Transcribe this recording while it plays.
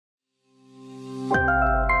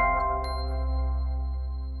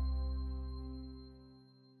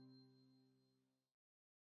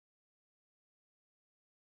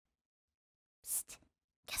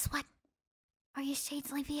Your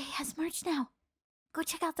Shadeslay VA has merch now. Go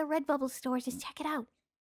check out the Redbubble store, just check it out.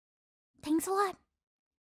 Thanks a lot.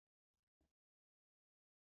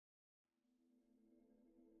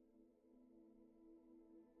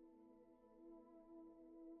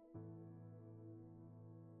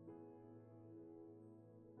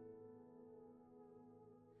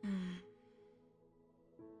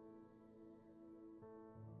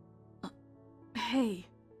 Hey.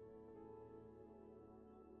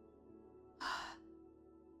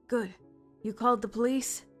 Good. You called the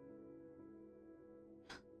police?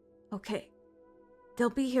 Okay. They'll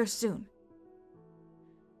be here soon.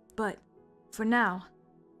 But, for now,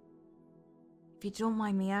 if you don't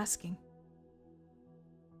mind me asking,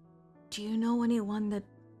 do you know anyone that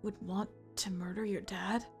would want to murder your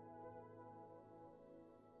dad?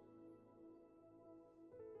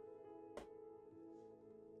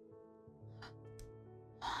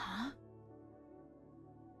 Huh?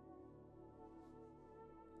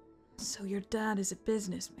 So your dad is a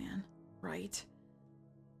businessman, right?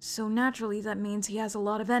 So naturally that means he has a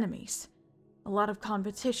lot of enemies. A lot of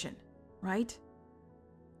competition, right?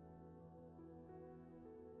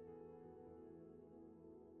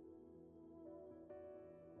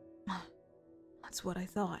 That's what I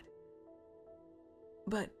thought.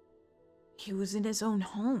 But he was in his own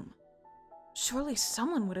home. Surely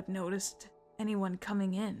someone would have noticed anyone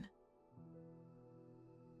coming in.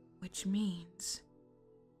 Which means...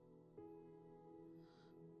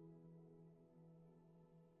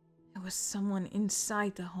 it was someone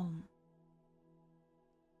inside the home.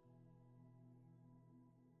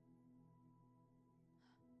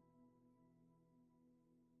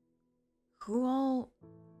 Who all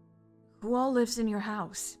lives in your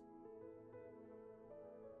house?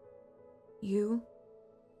 You?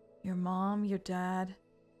 Your mom, your dad?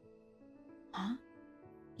 Huh?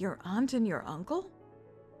 Your aunt and your uncle?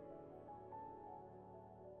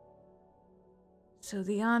 So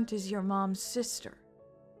the aunt is your mom's sister.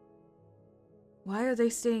 Why are they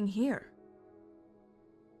staying here?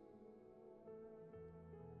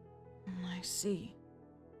 I see.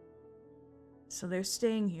 So they're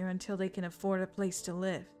staying here until they can afford a place to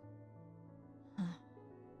live. Huh.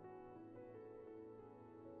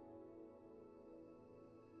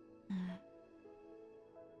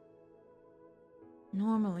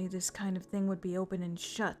 Normally this kind of thing would be open and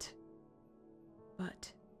shut.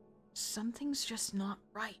 But something's just not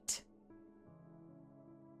right.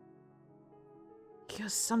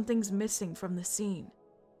 Because something's missing from the scene.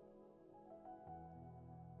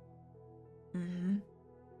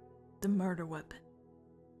 The murder weapon.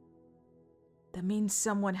 That means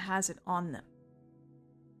someone has it on them.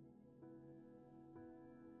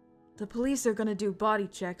 The police are gonna do body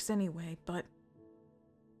checks anyway, but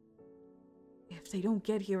if they don't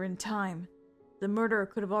get here in time, the murderer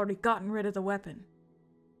could have already gotten rid of the weapon.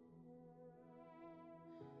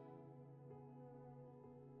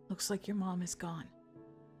 Looks like your mom is gone.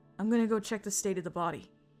 I'm gonna go check the state of the body.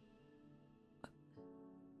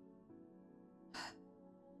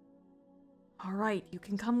 Alright, you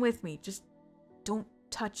can come with me, just don't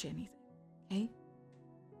touch anything, okay?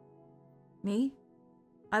 Me?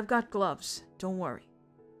 I've got gloves, don't worry.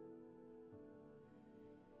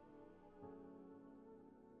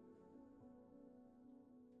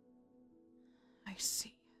 I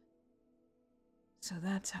see. So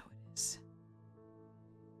that's how it is.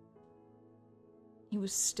 He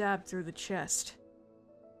was stabbed through the chest.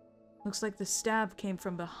 Looks like the stab came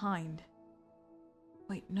from behind.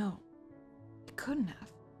 Wait, no. It couldn't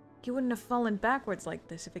have. He wouldn't have fallen backwards like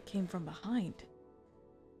this if it came from behind.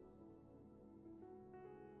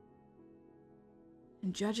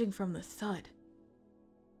 And judging from the thud,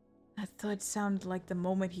 that thud sounded like the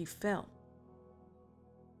moment he fell.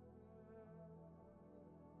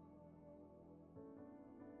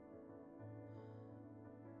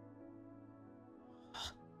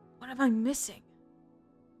 What am I missing?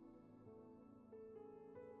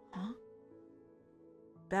 Huh?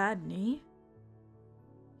 Bad knee?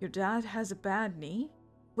 Your dad has a bad knee?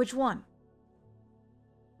 Which one?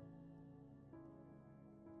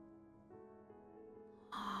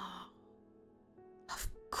 Of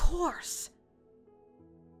course!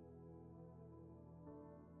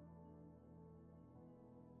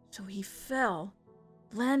 So he fell,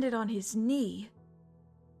 landed on his knee,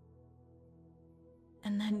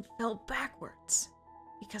 and then fell backwards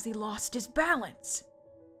because he lost his balance.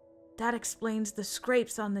 That explains the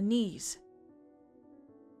scrapes on the knees.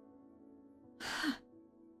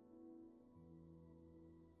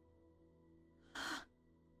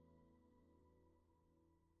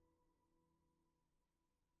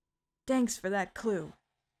 Thanks for that clue.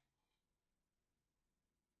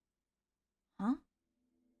 Huh?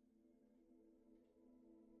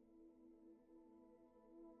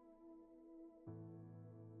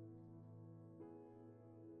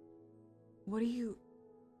 What do you...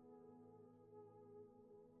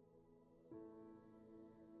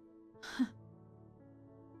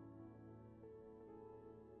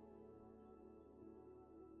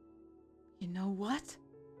 You know what?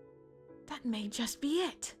 That may just be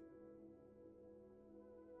it.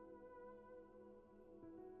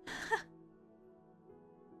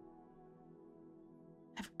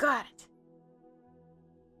 I've got it.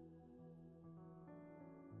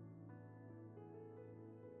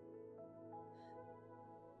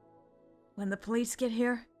 When the police get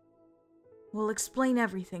here, we'll explain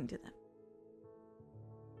everything to them.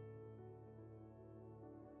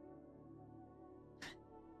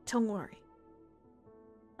 Don't worry.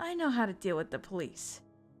 I know how to deal with the police,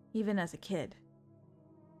 even as a kid.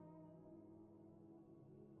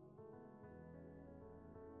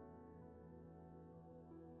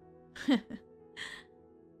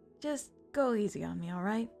 Just go easy on me,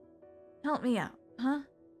 alright? Help me out, huh?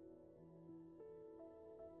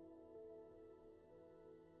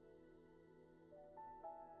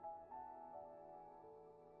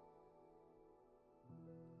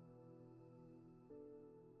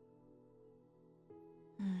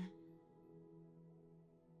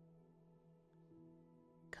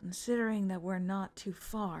 Considering that we're not too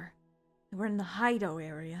far, we're in the hideout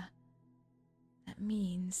area, that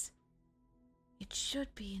means it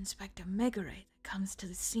should be Inspector Megure that comes to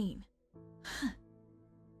the scene.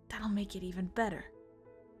 That'll make it even better.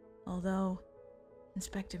 Although,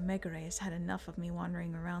 Inspector Megure has had enough of me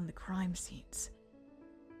wandering around the crime scenes.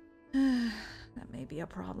 That may be a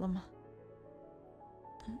problem.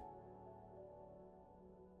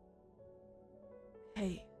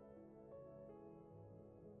 Hey.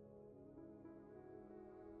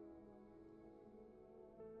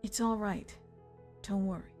 It's all right. Don't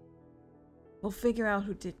worry. We'll figure out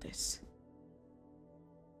who did this.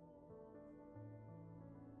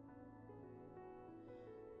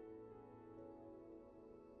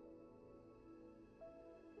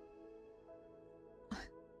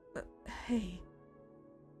 Hey.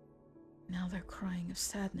 Now they're crying of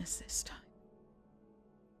sadness this time.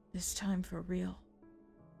 This time for real.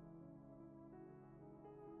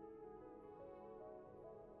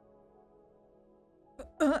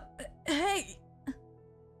 Hey!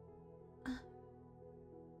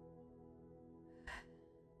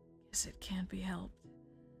 Guess it can't be helped.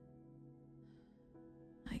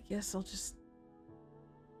 I guess I'll just...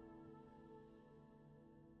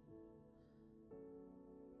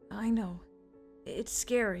 I know. It's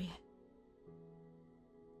scary.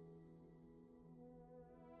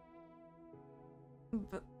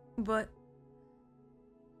 But...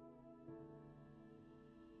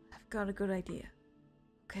 I've got a good idea.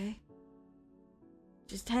 Okay?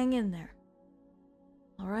 Just hang in there.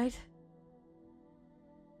 Alright?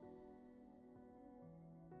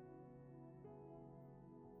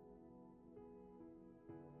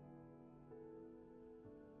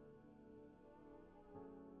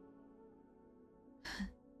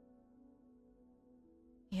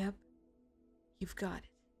 Yep. You've got it.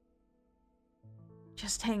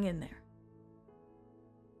 Just hang in there.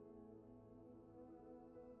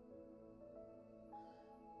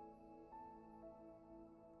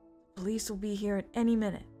 Police will be here at any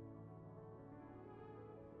minute.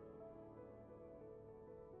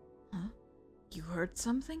 Huh? You heard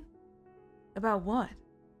something? About what?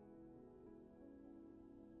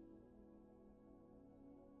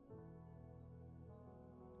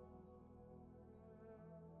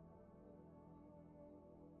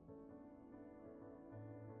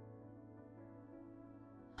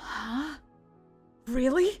 Huh?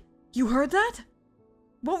 Really? You heard that?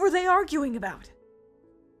 What were they arguing about?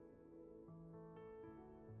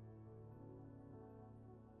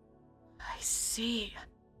 I see.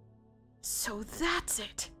 So that's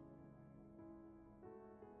it.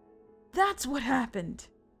 That's what happened.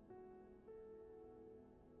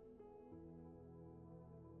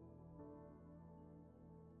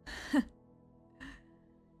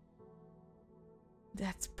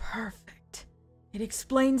 That's perfect. It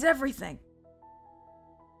explains everything.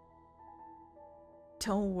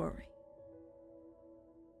 Don't worry.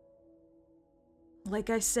 Like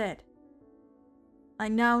I said, I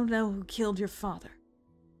now know who killed your father,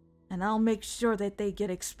 and I'll make sure that they get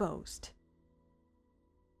exposed.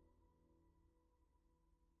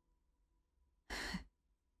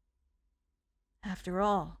 After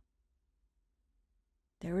all,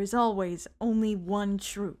 there is always only one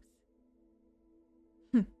truth.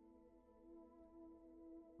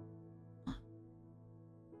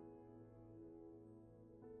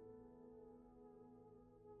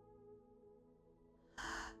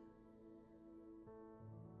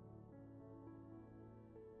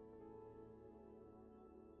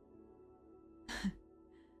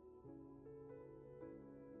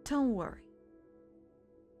 Don't worry.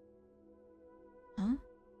 Huh?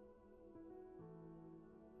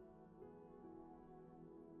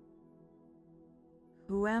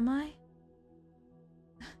 Who am I?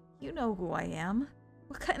 You know who I am.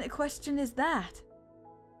 What kind of question is that?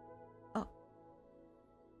 Oh.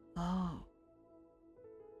 Oh.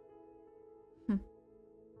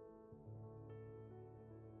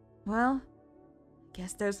 Well,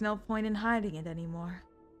 guess there's no point in hiding it anymore.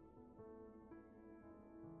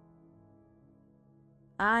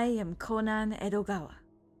 I am Conan Edogawa,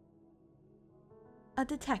 a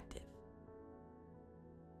detective.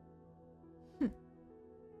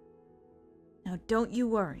 Now don't you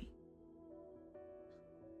worry.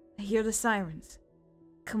 I hear the sirens.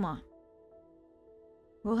 Come on.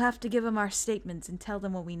 We'll have to give them our statements and tell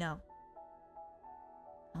them what we know.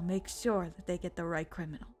 I'll make sure that they get the right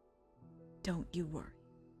criminal. Don't you worry.